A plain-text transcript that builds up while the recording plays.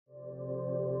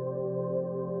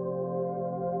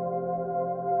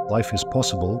life is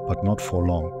possible, but not for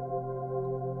long.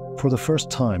 For the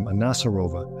first time, a NASA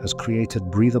rover has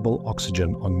created breathable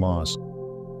oxygen on Mars.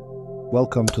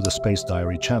 Welcome to the Space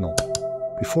Diary channel.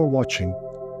 Before watching,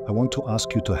 I want to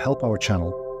ask you to help our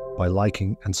channel by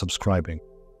liking and subscribing.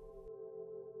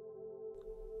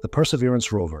 The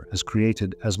Perseverance rover has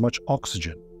created as much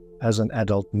oxygen as an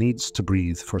adult needs to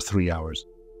breathe for 3 hours.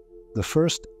 The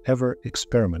first ever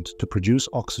experiment to produce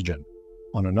oxygen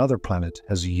on another planet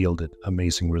has yielded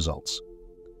amazing results.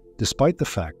 Despite the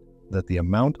fact that the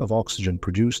amount of oxygen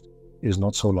produced is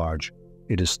not so large,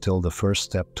 it is still the first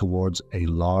step towards a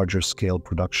larger scale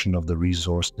production of the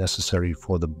resource necessary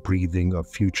for the breathing of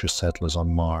future settlers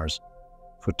on Mars.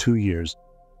 For 2 years,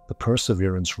 the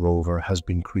Perseverance rover has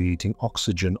been creating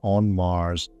oxygen on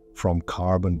Mars from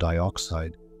carbon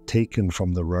dioxide taken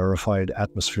from the rarefied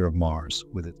atmosphere of Mars.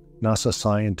 With it, NASA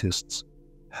scientists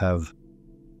have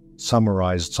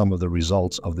summarized some of the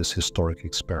results of this historic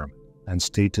experiment and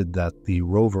stated that the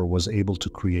rover was able to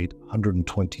create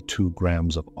 122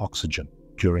 grams of oxygen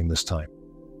during this time.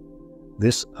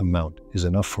 This amount is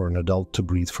enough for an adult to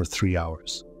breathe for 3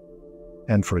 hours,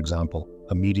 and, for example,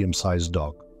 a medium-sized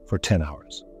dog for 10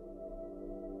 hours.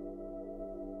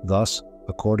 Thus,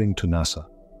 according to NASA,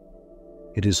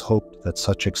 it is hoped that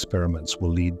such experiments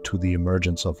will lead to the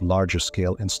emergence of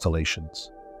larger-scale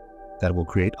installations that will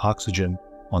create oxygen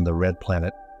on the red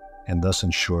planet and thus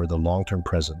ensure the long-term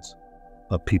presence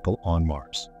of people on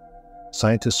Mars.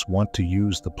 Scientists want to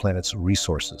use the planet's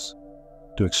resources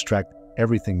to extract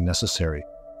everything necessary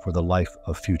for the life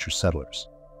of future settlers.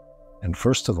 And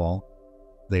first of all,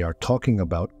 they are talking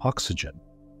about oxygen.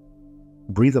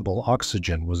 Breathable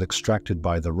oxygen was extracted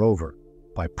by the rover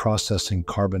by processing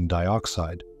carbon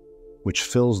dioxide, which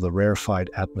fills the rarefied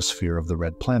atmosphere of the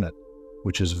red planet,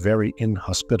 which is very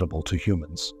inhospitable to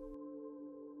humans.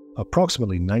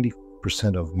 Approximately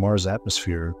 90% of Mars'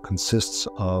 atmosphere consists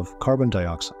of carbon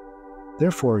dioxide.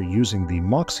 Therefore, using the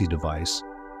MOXIE device,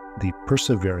 the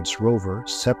Perseverance rover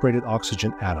separated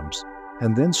oxygen atoms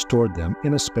and then stored them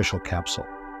in a special capsule.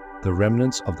 The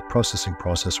remnants of the processing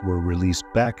process were released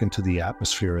back into the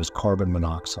atmosphere as carbon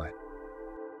monoxide.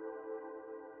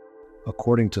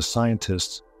 According to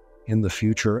scientists, in the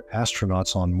future,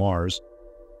 astronauts on Mars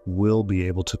will be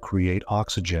able to create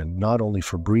oxygen not only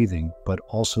for breathing, but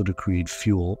also to create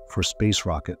fuel for space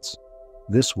rockets.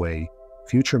 This way,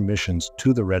 future missions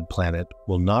to the red planet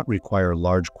will not require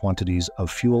large quantities of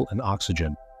fuel and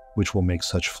oxygen, which will make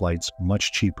such flights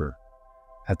much cheaper.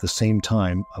 At the same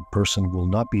time, a person will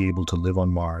not be able to live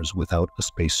on Mars without a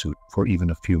spacesuit for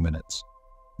even a few minutes.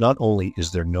 Not only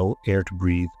is there no air to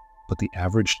breathe, but the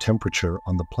average temperature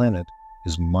on the planet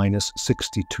is minus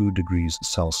 62 degrees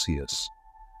Celsius.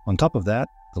 On top of that,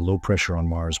 the low pressure on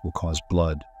Mars will cause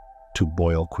blood to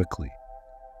boil quickly.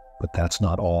 But that's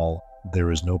not all.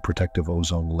 There is no protective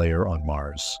ozone layer on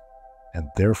Mars, and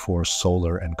therefore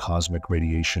solar and cosmic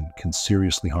radiation can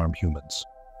seriously harm humans.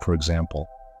 For example,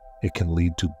 it can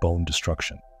lead to bone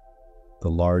destruction. The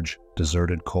large,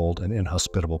 deserted, cold, and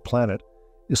inhospitable planet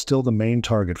is still the main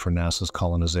target for NASA's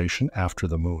colonization after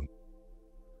the Moon.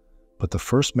 But the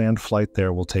first manned flight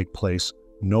there will take place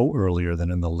no earlier than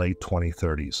in the late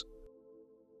 2030s.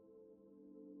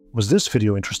 Was this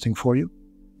video interesting for you?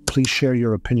 Please share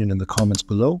your opinion in the comments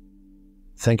below.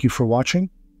 Thank you for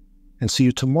watching, and see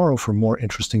you tomorrow for more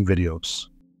interesting videos.